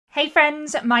Hey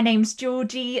friends, my name's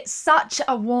Georgie. Such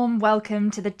a warm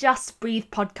welcome to the Just Breathe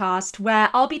podcast, where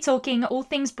I'll be talking all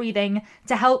things breathing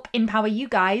to help empower you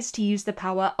guys to use the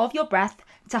power of your breath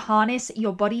to harness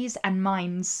your bodies and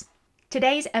minds.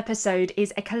 Today's episode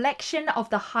is a collection of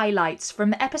the highlights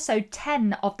from episode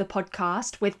 10 of the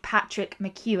podcast with Patrick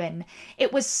Mckeown.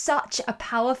 It was such a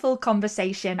powerful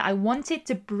conversation. I wanted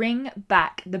to bring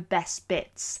back the best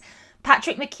bits.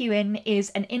 Patrick Mckeown is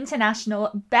an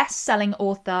international best-selling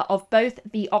author of both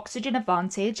The Oxygen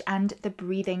Advantage and The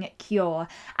Breathing Cure,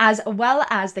 as well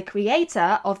as the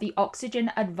creator of the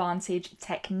Oxygen Advantage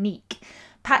technique.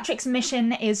 Patrick's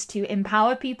mission is to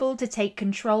empower people to take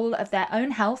control of their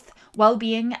own health,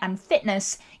 well-being, and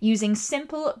fitness using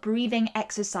simple breathing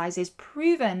exercises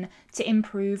proven to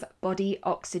improve body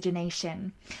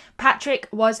oxygenation. Patrick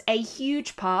was a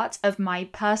huge part of my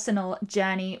personal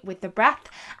journey with the breath,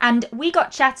 and we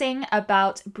got chatting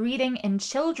about breathing in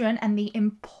children and the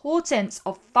importance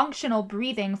of functional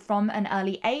breathing from an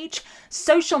early age,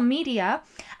 social media,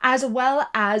 as well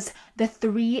as the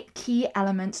 3 key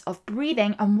elements of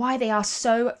breathing and why they are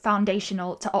so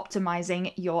foundational to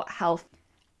optimizing your health.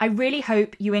 I really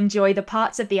hope you enjoy the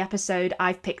parts of the episode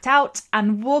I've picked out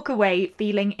and walk away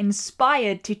feeling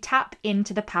inspired to tap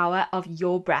into the power of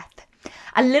your breath.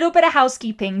 A little bit of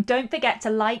housekeeping. Don't forget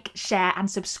to like, share, and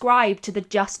subscribe to the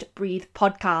Just Breathe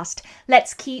podcast.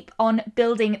 Let's keep on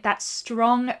building that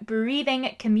strong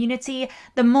breathing community.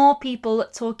 The more people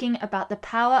talking about the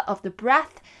power of the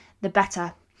breath, the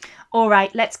better. All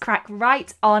right, let's crack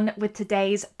right on with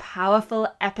today's powerful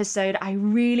episode. I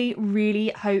really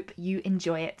hope you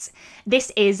enjoy it.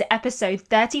 This is episode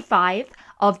 35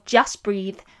 of Just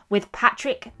Breathe with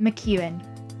Patrick Mckeown.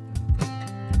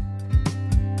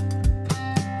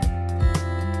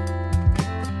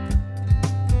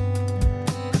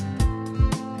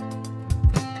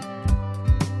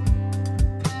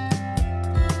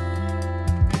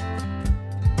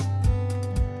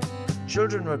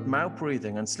 Children with mouth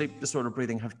breathing and sleep disorder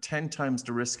breathing have 10 times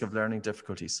the risk of learning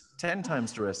difficulties. 10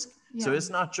 times the risk. Yeah. So it's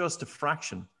not just a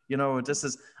fraction. You know, this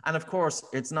is, and of course,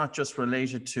 it's not just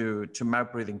related to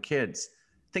mouth breathing kids.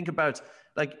 Think about,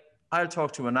 like, I'll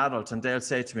talk to an adult and they'll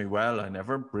say to me, well, I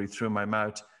never breathe through my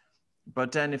mouth.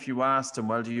 But then if you ask them,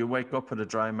 well, do you wake up with a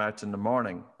dry mouth in the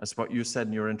morning? That's what you said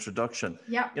in your introduction.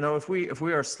 Yeah. You know, if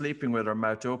we are sleeping with our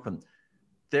mouth open,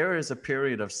 there is a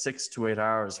period of 6 to 8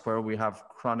 hours where we have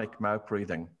chronic mouth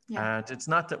breathing. Yeah. And it's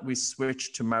not that we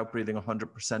switch to mouth breathing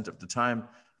 100% of the time,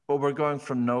 but we're going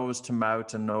from nose to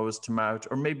mouth and nose to mouth,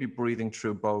 or maybe breathing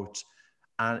through both.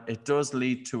 And it does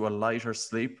lead to a lighter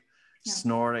sleep,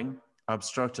 snoring,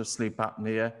 obstructive sleep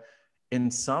apnea,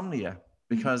 insomnia,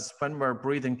 because when we're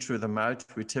breathing through the mouth,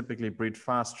 we typically breathe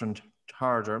faster and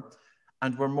harder,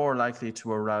 and we're more likely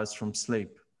to arouse from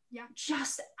sleep. Yeah,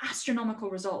 just astronomical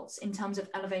results in terms of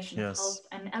elevation of health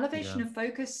and elevation of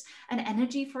focus and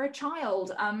energy for a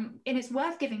child. And it's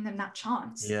worth giving them that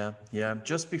chance. Yeah.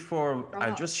 Just before,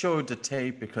 I just showed the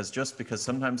tape because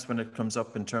sometimes when it comes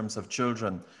up in terms of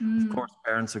children, of course,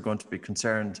 parents are going to be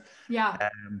concerned. Yeah.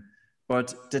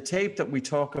 But the tape that we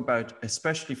talk about,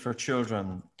 especially for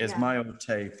children, is my own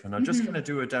tape. And I'm just going to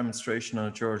do a demonstration on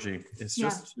it, Georgie. It's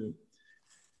just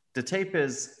the tape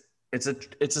is... It's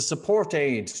a support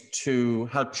aid to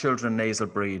help children nasal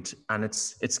breathe, and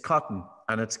it's cotton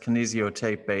and it's kinesio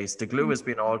tape based. The glue has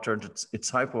been altered.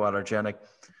 It's hypoallergenic.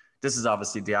 This is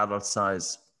obviously the adult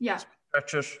size. Yeah.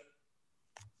 Stretch it.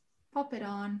 Pop it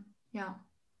on. Yeah.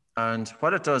 And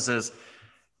what it does is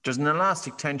there's an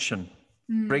elastic tension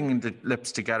bringing the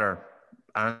lips together,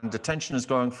 and the tension is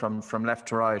going from left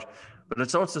to right, but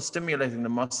it's also stimulating the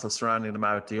muscle surrounding the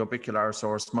mouth, the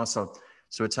orbicularis muscle.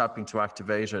 So it's helping to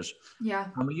activate it. Yeah.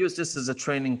 And we use this as a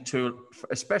training tool,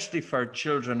 especially for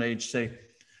children aged, say,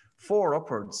 4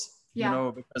 upwards. Yeah. You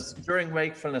know, because during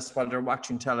wakefulness, while they're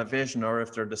watching television or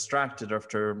if they're distracted or if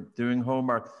they're doing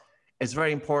homework, it's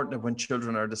very important that when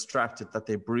children are distracted that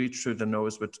they breathe through the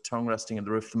nose with the tongue resting in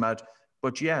the roof of the mouth.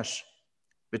 But yet,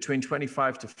 between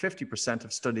 25 to 50%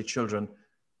 of studied children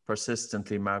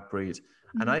persistently mouth breathe.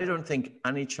 And I don't think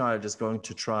any child is going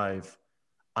to thrive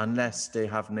unless they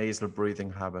have nasal breathing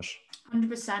habit.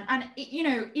 100%. And, you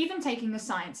know, even taking the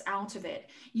science out of it,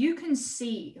 you can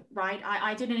see, right?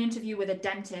 I did an interview with a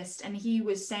dentist and he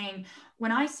was saying,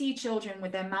 when I see children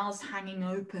with their mouths hanging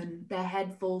open, their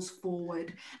head falls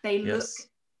forward, they look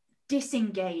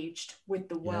disengaged with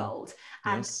the world.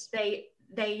 And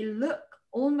they look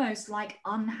almost like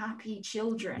unhappy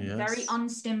children, very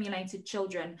unstimulated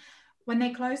children. When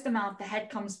they close the mouth, the head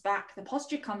comes back, the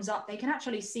posture comes up, they can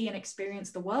actually see and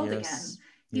experience the world again.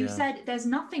 You said there's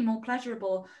nothing more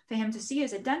pleasurable for him to see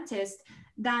as a dentist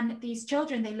then these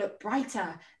children, they look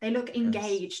brighter, they look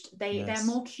engaged, they're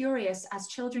more curious, as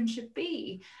children should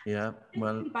be. Yeah,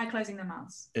 well, by closing their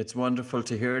mouths. It's wonderful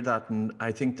to hear that. And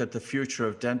I think that the future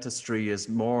of dentistry is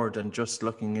more than just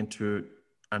looking into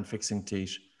and fixing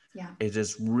teeth. Yeah. It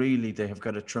is really, they have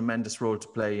got a tremendous role to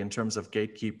play in terms of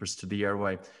gatekeepers to the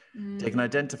airway. They can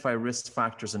identify risk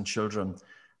factors in children.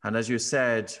 And as you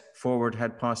said, forward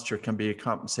head posture can be a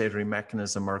compensatory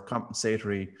mechanism or a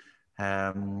compensatory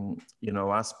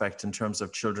aspect in terms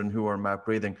of children who are mouth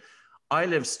breathing. I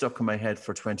lived stuck in my head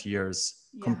for 20 years,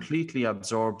 completely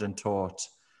absorbed in thought.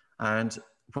 And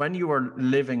when you are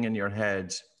living in your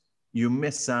head, you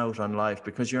miss out on life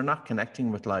because you're not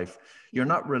connecting with life. You're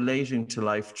not relating to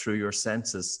life through your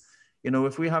senses.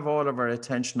 If we have all of our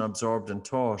attention absorbed in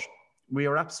thought, we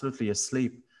are absolutely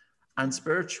asleep. And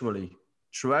spiritually,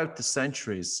 throughout the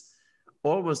centuries,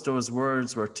 always those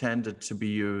words were tended to be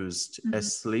used,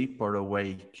 asleep or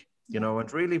awake,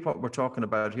 and really what we're talking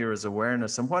about here is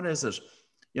awareness. And what is it?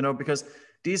 Because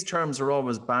these terms are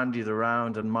always bandied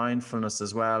around, and mindfulness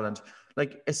as well. And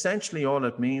like essentially all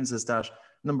it means is that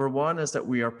number one is that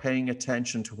we are paying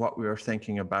attention to what we are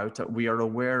thinking about, that we are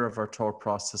aware of our thought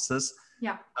processes.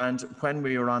 Yeah. And when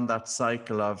we are on that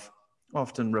cycle of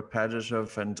often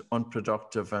repetitive and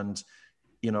unproductive and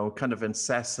kind of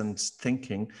incessant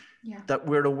thinking, that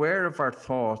we're aware of our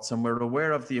thoughts and we're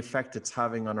aware of the effect it's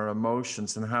having on our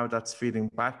emotions and how that's feeding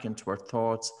back into our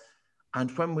thoughts.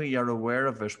 And when we are aware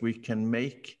of it, we can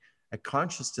make a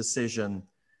conscious decision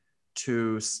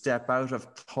to step out of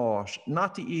thought.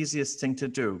 Not the easiest thing to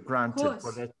do, granted,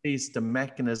 but at least the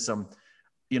mechanism,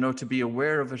 to be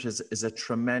aware of it is a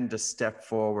tremendous step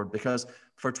forward. Because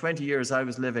for 20 years, I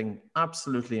was living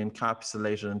absolutely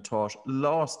encapsulated in thought,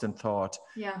 lost in thought.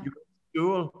 Yeah.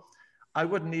 School, I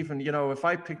wouldn't even, if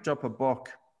I picked up a book,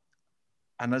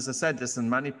 and as I said this in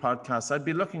many podcasts, I'd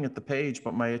be looking at the page,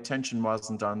 but my attention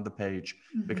wasn't on the page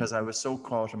because I was so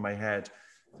caught in my head.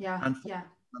 Yeah. And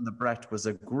the breath was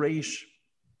a great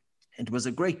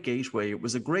gateway. It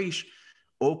was a great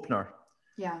opener.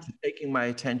 Yeah. To taking my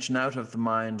attention out of the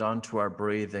mind onto our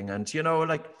breathing. And,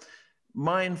 like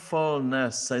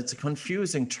mindfulness, it's a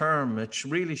confusing term. It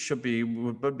really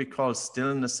would be called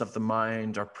stillness of the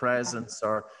mind or presence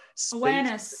or space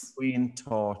awareness between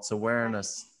thoughts,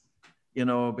 awareness,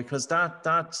 because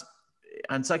that,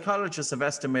 and psychologists have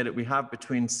estimated we have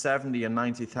between 70 and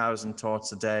 90,000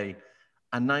 thoughts a day,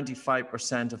 and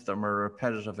 95% of them are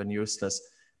repetitive and useless.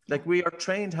 Like we are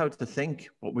trained how to think,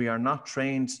 but we are not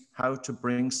trained how to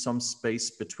bring some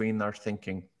space between our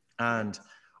thinking. And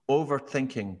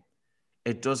overthinking,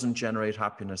 it doesn't generate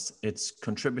happiness. It's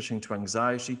contributing to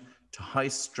anxiety, to high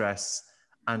stress,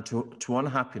 and to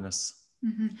unhappiness.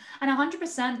 And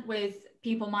 100% with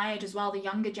people my age as well, the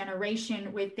younger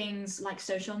generation, with things like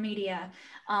social media,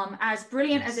 as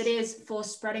brilliant as it is for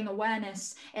spreading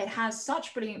awareness, it has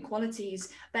such brilliant qualities,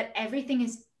 but everything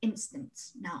is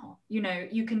instant now.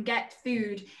 You can get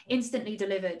food instantly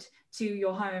delivered to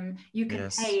your home. You can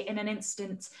pay in an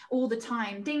instant all the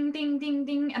time. Ding, ding, ding,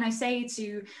 ding. And I say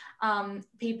to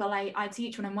people I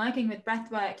teach when I'm working with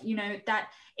breathwork, that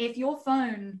if your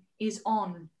phone is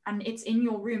on and it's in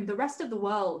your room, the rest of the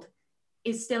world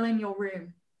is still in your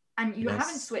room and you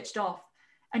haven't switched off.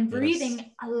 And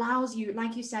breathing allows you,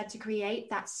 like you said, to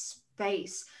create that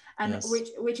space. And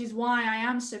which is why I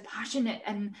am so passionate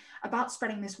and about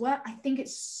spreading this work. I think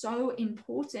it's so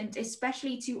important,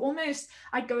 especially to almost,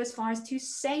 I'd go as far as to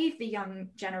save the young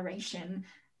generation.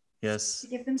 Yes. To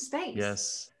give them space.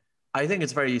 Yes. I think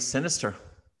it's very sinister.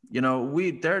 They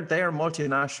are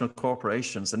multinational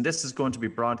corporations, and this is going to be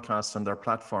broadcast on their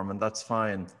platform, and that's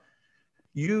fine.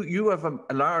 You have a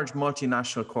large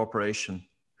multinational corporation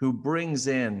who brings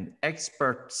in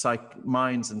expert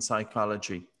minds in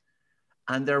psychology.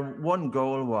 And their one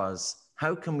goal was,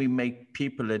 how can we make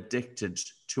people addicted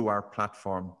to our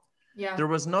platform? Yeah. There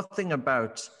was nothing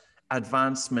about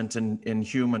advancement in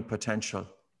human potential.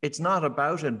 It's not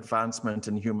about advancement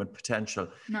in human potential.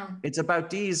 No. It's about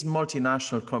these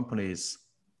multinational companies.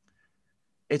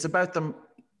 It's about them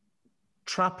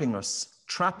trapping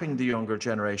the younger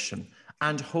generation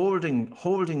and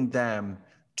holding them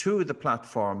to the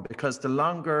platform, because the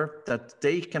longer that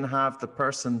they can have the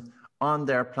person on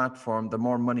their platform, the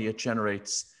more money it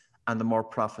generates and the more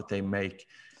profit they make.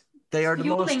 They are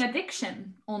fueling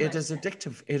addiction. Almost. It is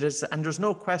addictive. It is, and there's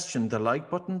no question. The like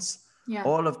buttons,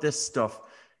 all of this stuff,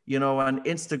 on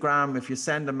Instagram, if you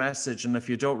send a message and if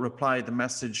you don't reply, the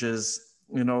message is,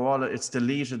 it's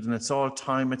deleted and it's all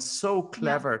time. It's so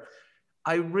clever.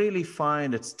 I really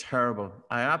find it's terrible.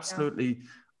 I absolutely,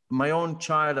 my own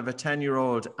child of a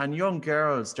 10-year-old and young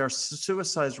girls, their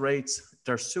suicide rates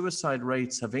their suicide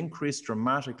rates have increased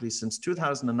dramatically since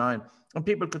 2009. And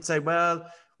people could say, well,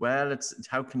 it's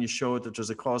how can you show that there's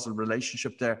a causal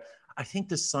relationship there? I think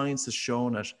the science has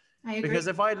shown it. I agree. Because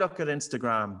if I look at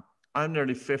Instagram, I'm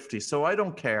nearly 50, so I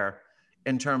don't care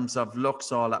in terms of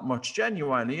looks all that much.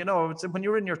 Genuinely, you know, when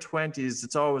you're in your 20s,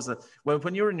 it's always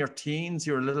when you're in your teens,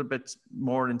 you're a little bit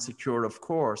more insecure, of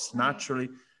course, naturally.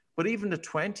 But even the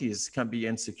 20s can be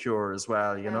insecure as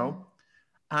well, you know.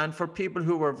 And for people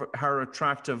who are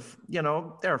attractive, you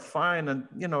know, they're fine, and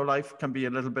you know, life can be a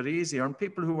little bit easier. And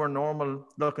people who are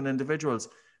normal-looking individuals,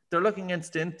 they're looking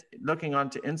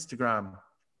onto Instagram,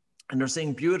 and they're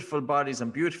seeing beautiful bodies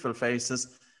and beautiful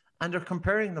faces, and they're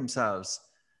comparing themselves.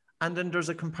 And then there's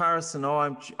a comparison.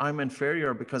 Oh, I'm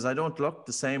inferior because I don't look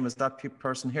the same as that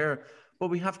person here. But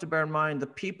we have to bear in mind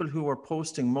that people who are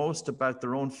posting most about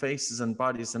their own faces and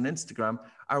bodies on Instagram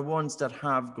are ones that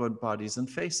have good bodies and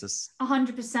faces.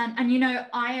 100%. And, you know,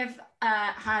 I have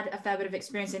had a fair bit of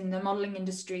experience in the modeling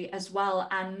industry as well,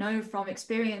 and know from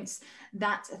experience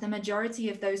that the majority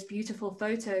of those beautiful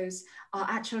photos are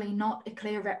actually not a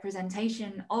clear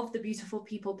representation of the beautiful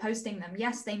people posting them.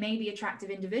 Yes, they may be attractive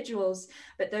individuals,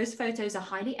 but those photos are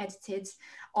highly edited.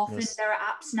 Often there are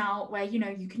apps now where, you know,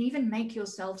 you can even make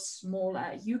yourself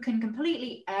smaller. You can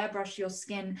completely airbrush your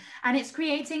skin, and it's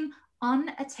creating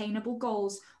unattainable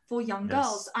goals for young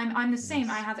girls. I'm the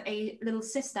same. I have a little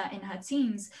sister in her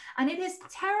teens, and it is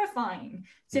terrifying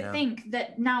to think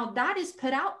that now that is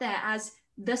put out there as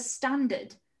the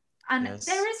standard, and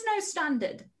there is no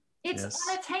standard. It's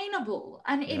unattainable,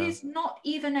 and it is not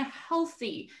even a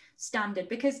healthy standard,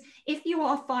 because if you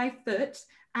are 5 foot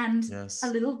and a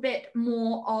little bit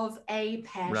more of a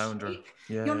pear shape,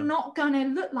 you're not going to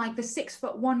look like the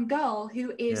 6'1" girl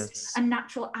who is a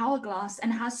natural hourglass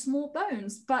and has small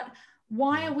bones. But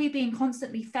why are we being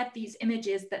constantly fed these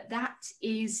images that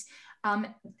is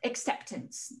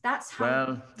acceptance? That's how.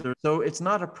 Well, so it's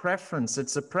not a preference.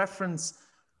 It's a preference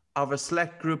of a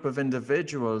select group of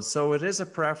individuals. So it is a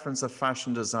preference of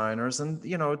fashion designers, and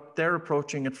you know, they're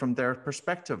approaching it from their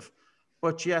perspective.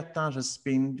 But yet that has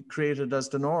been created as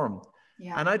the norm.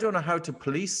 And I don't know how to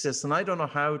police this, and I don't know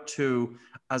how to,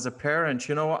 as a parent,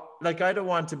 you know, like I don't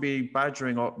want to be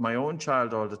badgering my own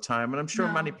child all the time, and I'm sure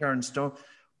many parents don't,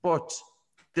 but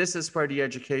this is where the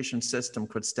education system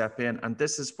could step in, and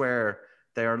this is where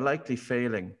they are likely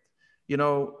failing. You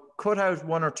know, cut out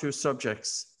 1 or 2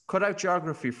 subjects, cut out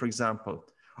geography, for example,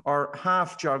 or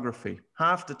half geography,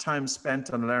 half the time spent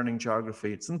on learning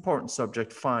geography. It's an important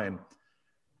subject, fine.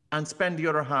 And spend the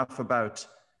other half about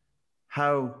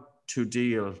how to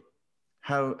deal,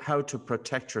 how to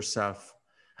protect yourself,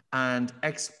 and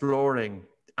exploring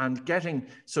and getting,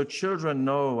 so children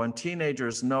know and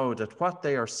teenagers know that what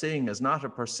they are seeing is not a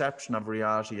perception of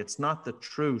reality. It's not the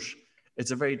truth.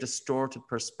 It's a very distorted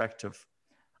perspective.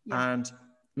 And,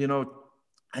 you know,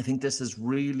 I think this is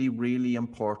really, really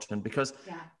important because,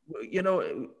 you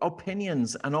know,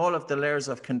 opinions and all of the layers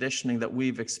of conditioning that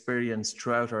we've experienced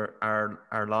throughout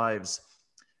our lives,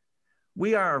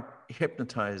 we are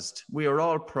hypnotized. We are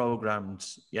all programmed.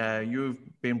 Yeah, you've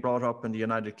been brought up in the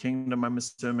United Kingdom, I'm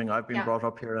assuming. I've been brought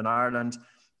up here in Ireland.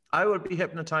 I will be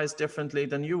hypnotized differently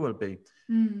than you will be.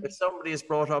 If somebody is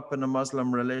brought up in a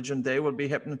Muslim religion, they will be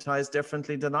hypnotized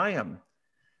differently than I am.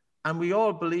 And we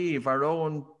all believe our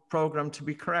own program to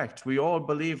be correct. We all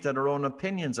believe that our own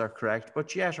opinions are correct,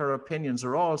 but yet our opinions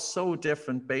are all so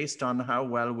different based on how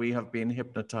well we have been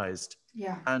hypnotized.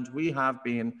 And we have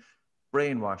been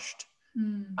brainwashed.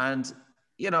 And,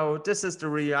 you know, this is the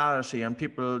reality. And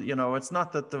people, you know, it's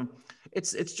not that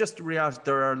it's just the reality.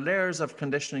 There are layers of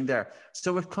conditioning there.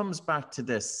 So it comes back to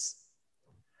this.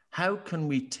 How can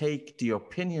we take the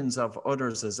opinions of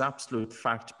others as absolute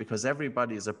fact, because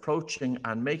everybody is approaching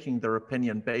and making their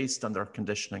opinion based on their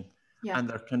conditioning? And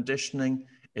their conditioning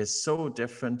is so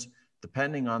different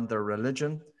depending on their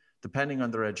religion, depending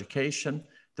on their education,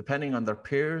 depending on their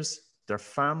peers, their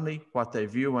family, what they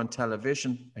view on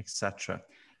television, etc.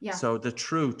 So the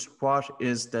truth, what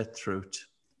is the truth?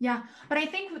 But I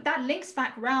think that links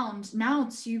back round now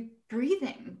to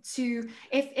breathing, to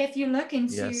if you look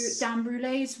into Dan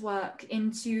Brûlé's work,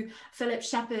 into Philip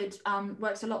Shepherd,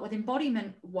 works a lot with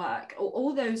embodiment work, or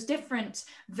all those different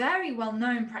very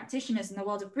well-known practitioners in the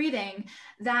world of breathing,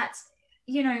 that,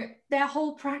 you know, their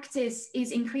whole practice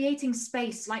is in creating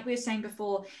space, like we were saying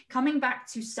before, coming back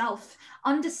to self,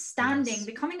 understanding,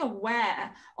 becoming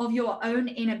aware of your own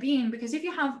inner being. Because if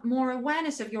you have more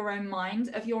awareness of your own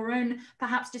mind, of your own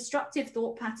perhaps destructive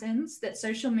thought patterns that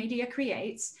social media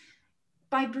creates,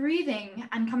 by breathing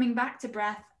and coming back to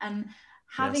breath and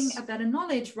having a better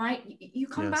knowledge, right? You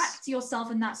come back to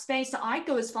yourself in that space. So I'd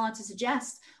go as far to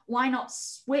suggest, why not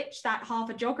switch that half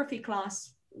a geography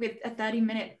class with a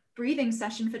 30-minute breathing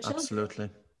session for children? Absolutely.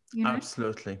 You know?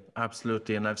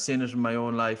 Absolutely. And I've seen it in my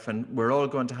own life, and we're all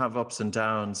going to have ups and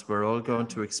downs. We're all going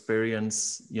to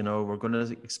experience, we're going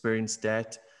to experience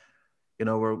death.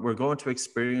 We're going to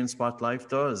experience what life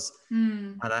does.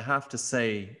 And I have to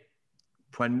say,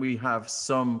 when we have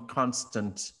some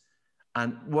constant,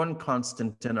 and one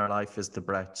constant in our life is the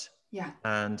breath. Yeah.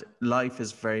 And life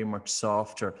is very much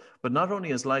softer. But not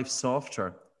only is life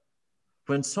softer,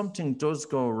 when something does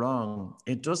go wrong,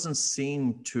 it doesn't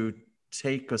seem to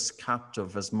take us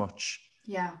captive as much.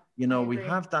 Yeah. We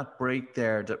have that break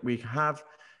there, that we have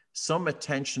some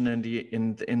attention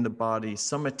in the body,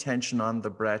 some attention on the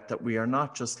breath, that we are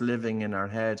not just living in our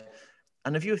head.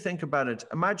 And if you think about it,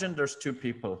 imagine there's two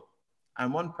people,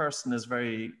 and one person is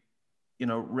very,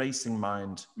 racing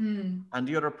mind, and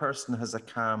the other person has a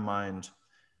calm mind.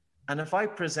 And if I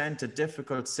present a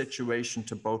difficult situation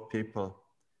to both people,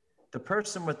 the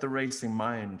person with the racing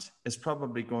mind is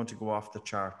probably going to go off the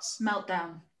charts.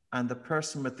 Meltdown. And the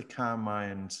person with the calm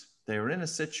mind, they are in a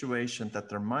situation that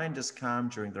their mind is calm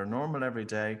during their normal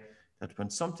everyday, that when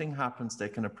something happens, they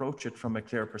can approach it from a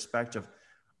clear perspective.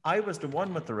 I was the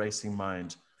one with the racing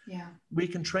mind. Yeah. We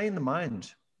can train the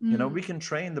mind. We can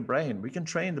train the brain. We can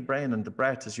train the brain, and the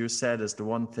breath, as you said, is the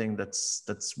one thing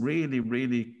that's really,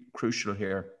 really crucial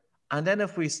here. And then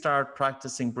if we start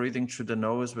practicing breathing through the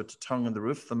nose with the tongue and the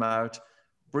roof of the mouth,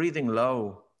 breathing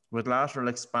low with lateral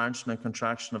expansion and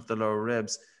contraction of the lower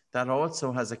ribs, that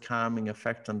also has a calming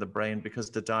effect on the brain,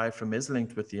 because the diaphragm is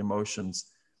linked with the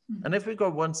emotions. And if we go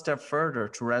one step further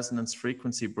to resonance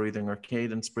frequency breathing or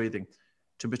cadence breathing,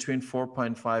 to between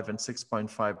 4.5 and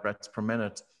 6.5 breaths per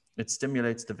minute, it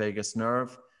stimulates the vagus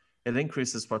nerve. It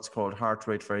increases what's called heart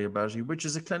rate variability, which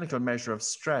is a clinical measure of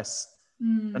stress.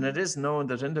 And it is known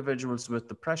that individuals with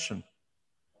depression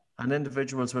and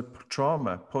individuals with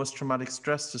trauma, post-traumatic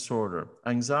stress disorder,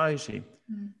 anxiety,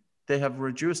 they have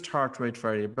reduced heart rate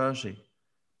variability.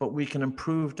 But we can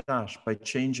improve that by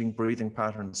changing breathing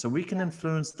patterns. So we can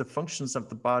influence the functions of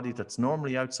the body that's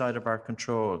normally outside of our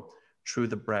control through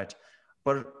the breath.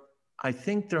 But I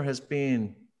think there has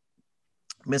been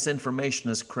misinformation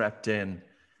has crept in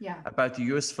about the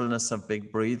usefulness of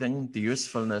big breathing, the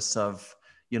usefulness of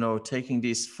taking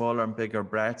these fuller and bigger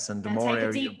breaths, and the more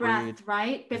air you breathe. Take a deep breath,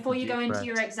 right? Before you go into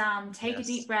your exam, take a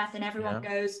deep breath, and everyone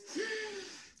goes.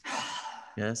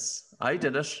 Yes, I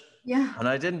did it. Yeah. And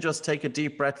I didn't just take a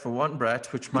deep breath for one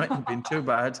breath, which mightn't have been too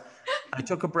bad. I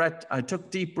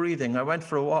took deep breathing. I went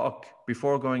for a walk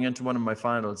before going into one of my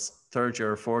finals, fourth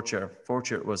year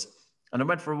it was. And I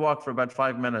went for a walk for about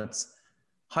 5 minutes,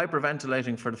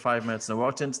 hyperventilating for the 5 minutes. And I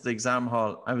walked into the exam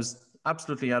hall. I was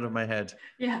absolutely out of my head.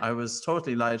 Yeah. I was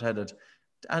totally lightheaded.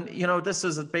 And, this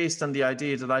is based on the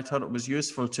idea that I thought it was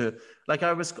useful to,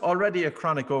 I was already a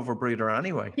chronic overbreather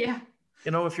anyway. Yeah.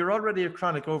 If you're already a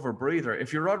chronic overbreather,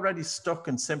 if you're already stuck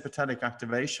in sympathetic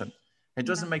activation, it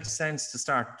doesn't make sense to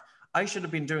start. I should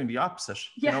have been doing the opposite.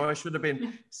 Yeah. I should have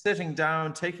been sitting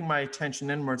down, taking my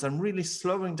attention inwards, and really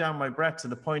slowing down my breath to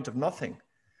the point of nothing.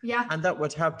 Yeah. And that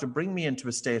would help to bring me into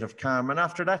a state of calm. And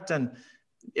after that, then,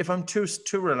 if I'm too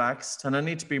relaxed and I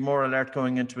need to be more alert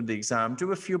going into the exam,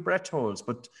 do a few breath holds,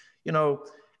 but,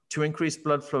 to increase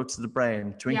blood flow to the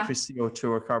brain, to increase CO2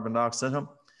 or carbon dioxide.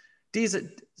 This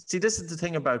is the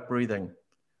thing about breathing.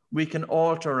 We can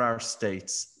alter our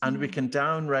states, and we can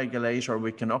down-regulate or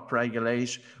we can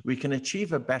up-regulate. We can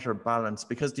achieve a better balance,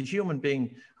 because the human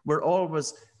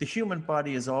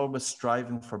body is always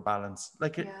striving for balance.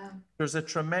 There's a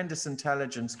tremendous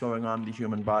intelligence going on in the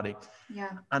human body.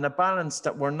 Yeah. And a balance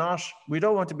that we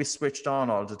don't want to be switched on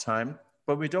all the time,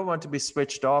 but we don't want to be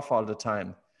switched off all the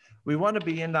time. We want to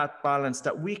be in that balance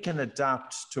that we can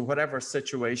adapt to whatever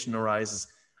situation arises.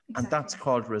 Exactly. And that's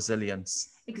called resilience.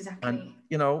 Exactly.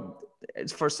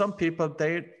 And, for some people,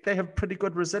 they have pretty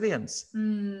good resilience,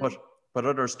 but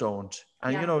others don't.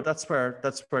 And, that's where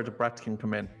the breath can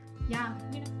come in. Yeah.